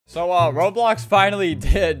So, Roblox finally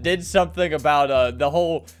did something about, the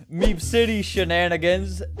whole MEEP City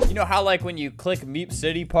shenanigans. You know how, like, when you click MEEP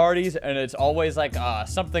City parties and it's always, like,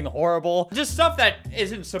 something horrible? Just stuff that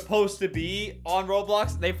isn't supposed to be on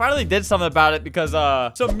Roblox. They finally did something about it because,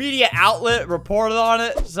 some media outlet reported on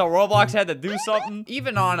it. So, Roblox had to do something.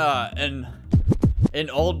 Even on, an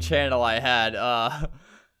old channel I had,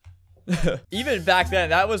 even back then,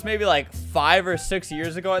 that was maybe like 5 or 6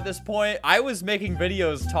 years ago at this point, I was making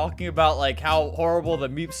videos talking about like how horrible the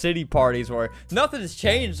MEEP City parties were. Nothing's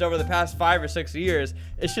changed over the past 5 or 6 years.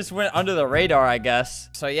 It just went under the radar, I guess.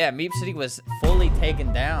 So yeah, MEEP City was fully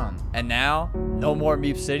taken down. And now, no more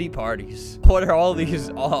MEEP City parties. What are all these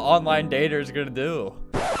online daters gonna do?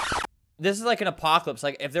 This is like an apocalypse.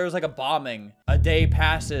 Like, if there was like a bombing, a day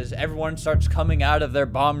passes, everyone starts coming out of their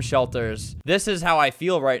bomb shelters. This is how I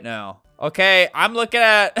feel right now. Okay, I'm looking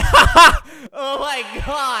at... Oh my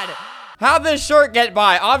god! How'd this shirt get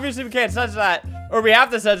by? Obviously, we can't censor that. Or we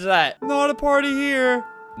have to censor that. Not a party here.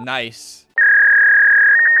 Nice.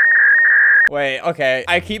 Wait, okay.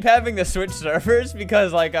 I keep having to switch servers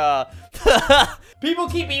because, like, people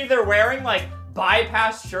keep either wearing, like,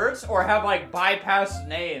 bypass shirts or have like bypass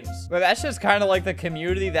names. But that's just kind of like the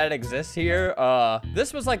community that exists here.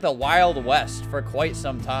 This was like the Wild West for quite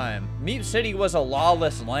some time. MEEP City was a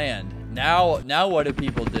lawless land. Now what do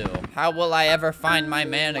people do? How will I ever find my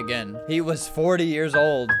man again? He was 40 years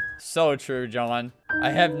old. So true, John.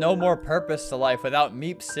 I have no more purpose to life without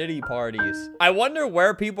MEEP City parties. I wonder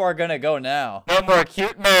where people are gonna go now. No more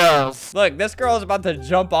cute nails. Look, this girl is about to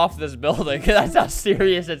jump off this building. That's how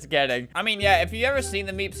serious it's getting. I mean, yeah, if you've ever seen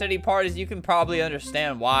the MEEP City parties, you can probably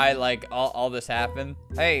understand why, like, all this happened.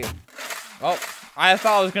 Hey. Oh. I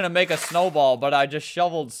thought I was gonna make a snowball, but I just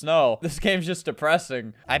shoveled snow. This game's just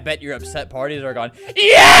depressing. I bet your upset parties are gone.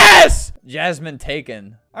 Yes! Jasmine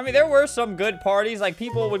taken. I mean, there were some good parties. Like,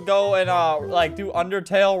 people would go and, like, do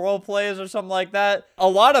Undertale role plays or something like that. A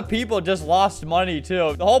lot of people just lost money,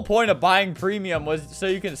 too. The whole point of buying premium was so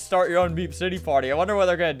you can start your own MEEP City party. I wonder what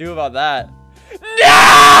they're gonna do about that.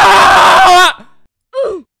 No!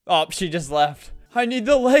 Oh, she just left. I need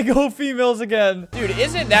the Lego females again. Dude,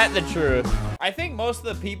 isn't that the truth? I think most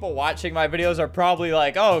of the people watching my videos are probably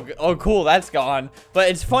like, oh, cool, that's gone. But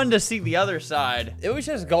it's fun to see the other side. It was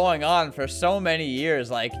just going on for so many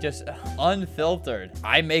years, like, just unfiltered.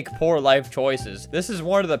 I make poor life choices. This is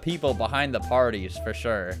one of the people behind the parties, for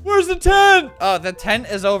sure. Where's the tent? Oh, the tent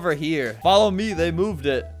is over here. Follow me, they moved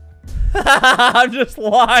it. I'm just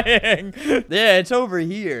lying. Yeah, it's over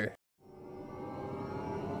here.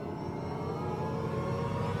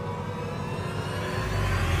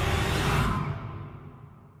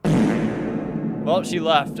 Well, she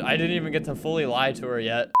left. I didn't even get to fully lie to her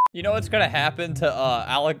yet. You know what's gonna happen to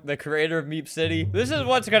Alex, the creator of MEEP City? This is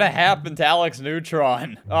what's gonna happen to Alex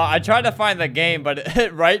Neutron. I tried to find the game, but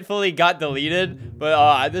it rightfully got deleted.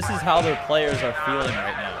 But this is how their players are feeling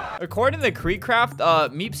right now. According to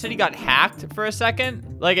Creekcraft, MEEP City got hacked for a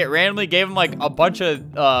second. Like, it randomly gave him like a bunch of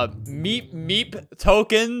MEEP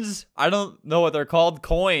tokens. I don't know what they're called.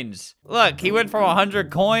 Coins. Look, he went from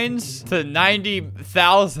 100 coins to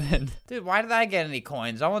 90,000. Dude, why did I get any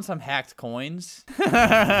coins? I want some hacked coins. Look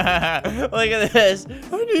at this.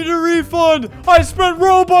 I need a refund. I spent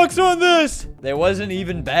Robux on this. It wasn't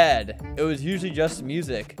even bad. It was usually just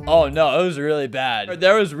music. Oh no, it was really bad.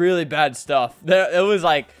 There was really bad stuff. It was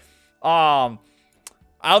like, I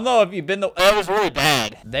don't know if you've been it was really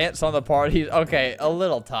bad. Dance on the parties. Okay, a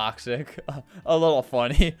little toxic. A little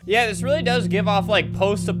funny. Yeah, this really does give off like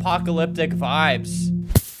post-apocalyptic vibes.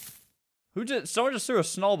 Someone just threw a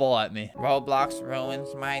snowball at me. Roblox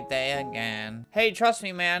ruins my day again. Hey, trust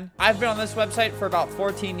me, man. I've been on this website for about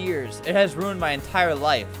 14 years. It has ruined my entire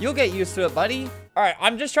life. You'll get used to it, buddy. All right,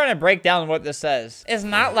 I'm just trying to break down what this says. It's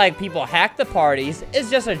not like people hack the parties. It's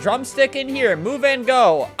just a drumstick in here. Move and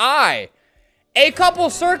go. A couple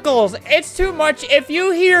circles. It's too much if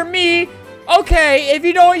you hear me. Okay, if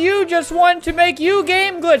you don't, you just want to make you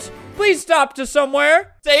game glitch. Please stop to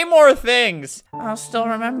somewhere. Say more things. I'll still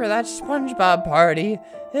remember that SpongeBob party.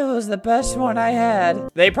 It was the best one I had.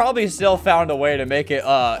 They probably still found a way to make it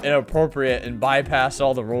inappropriate and bypass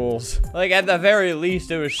all the rules. Like, at the very least,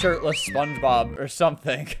 it was shirtless SpongeBob or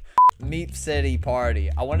something. MEEP City party.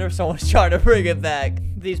 I wonder if someone's trying to bring it back.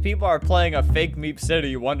 These people are playing a fake MEEP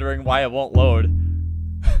City, wondering why it won't load.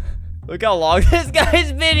 Look how long this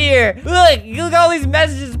guy's been here. Look at all these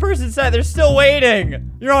messages this person sent. They're still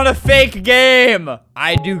waiting. You're on a fake game.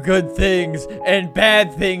 I do good things and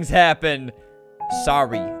bad things happen.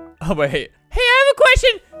 Sorry. Oh, wait. Hey, I have a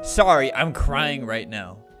question. Sorry, I'm crying right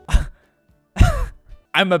now.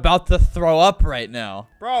 I'm about to throw up right now.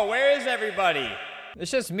 Bro, where is everybody?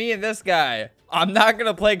 It's just me and this guy. I'm not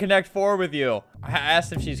gonna play Connect 4 with you. I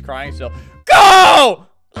asked if she's crying still. Go!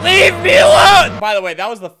 Leave me alone! By the way, that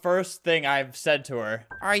was the first thing I've said to her.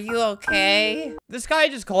 Are you okay? This guy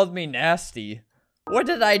just called me nasty. What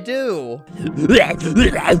did I do?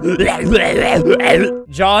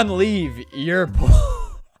 John, leave. You're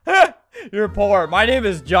poor. You're poor. My name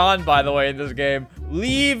is John, by the way, in this game.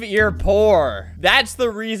 Leave, you're poor. That's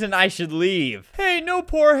the reason I should leave. Hey, no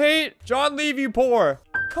poor hate. John, leave, you poor.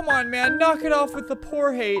 Come on, man. Knock it off with the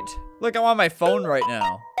poor hate. Look, I'm on my phone right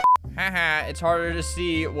now. Haha, it's harder to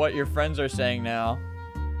see what your friends are saying now.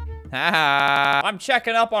 Haha, I'm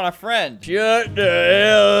checking up on a friend. Shut the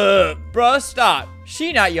hell up. Bruh, stop.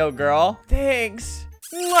 She not yo girl. Thanks.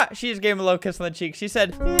 Mwah. She just gave him a little kiss on the cheek. She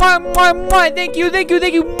said, mwah, mwah, mwah. Thank you, thank you,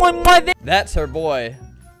 thank you. Mwah, mwah, that's her boy.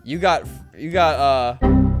 You got,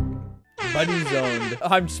 buddy zoned.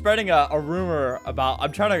 I'm spreading a rumor about,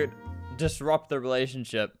 I'm trying to disrupt the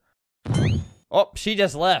relationship. Oh, she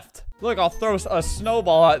just left. Look, I'll throw a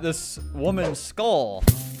snowball at this woman's skull.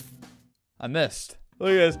 I missed. Look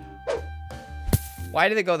at this. Why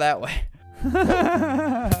did it go that way?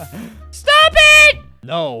 Stop it!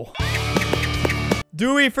 No.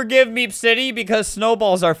 Do we forgive Meep City because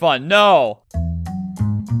snowballs are fun? No.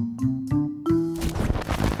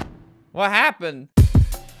 What happened?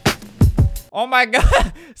 Oh my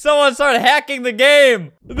god, someone started hacking the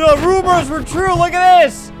game. The rumors were true, look at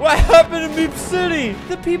this. What happened in Meep City?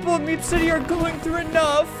 The people of Meep City are going through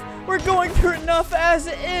enough. We're going through enough as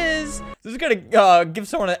it is. This is gonna give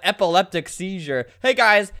someone an epileptic seizure. Hey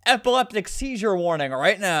guys, epileptic seizure warning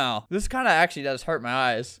right now. This kind of actually does hurt my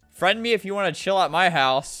eyes. Friend me if you want to chill at my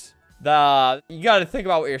house. You gotta think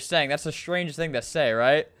about what you're saying. That's a strange thing to say,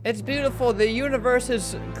 right? It's beautiful. The universe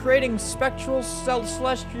is creating spectral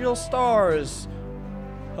celestial stars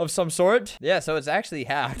of some sort. Yeah, so it's actually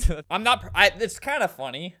hacked. It's kind of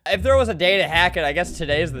funny. If there was a day to hack it, I guess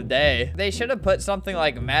today's the day. They should have put something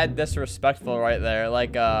like mad disrespectful right there.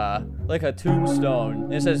 Like a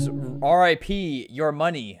tombstone. It says, RIP, your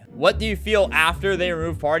money. What do you feel after they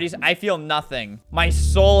remove parties? I feel nothing. My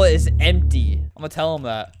soul is empty. I'm gonna tell them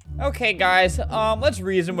that. Okay, guys, let's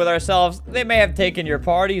reason with ourselves. They may have taken your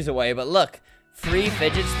parties away, but look, free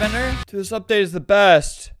fidget spinner. This update is the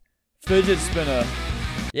best. Fidget spinner.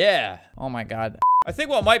 Yeah. Oh my god. I think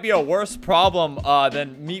what might be a worse problem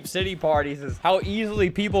than Meep City parties is how easily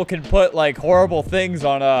people can put like horrible things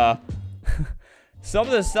on some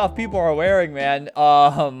of the stuff people are wearing, man.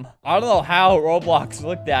 I don't know how Roblox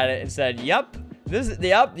looked at it and said, yep, this is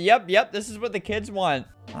this is what the kids want.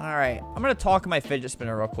 All right, I'm gonna talk to my fidget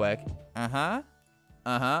spinner real quick.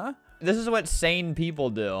 This is what sane people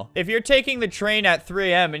do. If you're taking the train at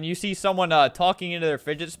 3 a.m. and you see someone talking into their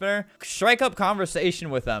fidget spinner, strike up conversation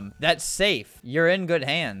with them. That's safe. You're in good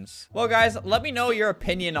hands. Well, guys, let me know your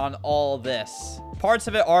opinion on all this. Parts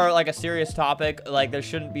of it are like a serious topic. Like there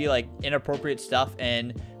shouldn't be like inappropriate stuff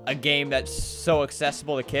in a game that's so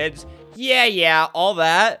accessible to kids. Yeah, all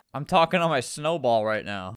that. I'm talking on my snowball right now.